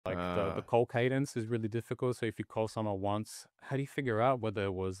Like the Uh, call cadence is really difficult. So if you call someone once, how do you figure out whether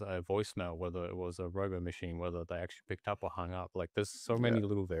it was a voicemail, whether it was a robo machine, whether they actually picked up or hung up? Like there's so yeah. many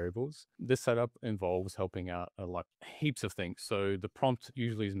little variables. This setup involves helping out like heaps of things. So the prompt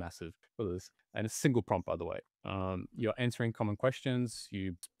usually is massive for this, and it's single prompt, by the way. You're answering common questions,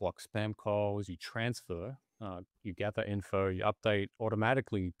 you block spam calls, you transfer, you gather info, you update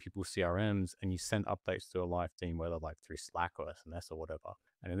automatically people's CRMs, and you send updates to a live team, whether like through Slack or SNS or whatever.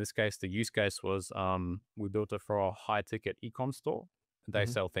 And in this case, the use case was we built it for a high ticket ecom store. They Mhm.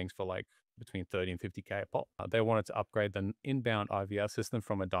 sell things for like between 30 and 50K a pop. They wanted to upgrade the inbound IVR system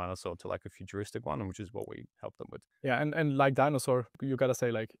from a Dinosaur to like a Futuristic one, which is what we helped them with. Yeah, and like Dinosaur, you gotta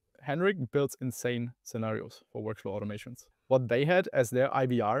say like Henrik builds insane scenarios for workflow automations. What they had as their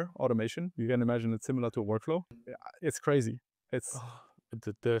IVR automation, you can imagine it's similar to a workflow. Yeah, it's crazy. It's Oh,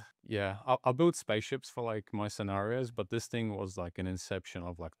 yeah, I'll build spaceships for like my scenarios, but this thing was like an inception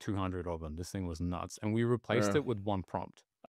of like 200 of them. This thing was nuts, and we replaced uh, it with one prompt.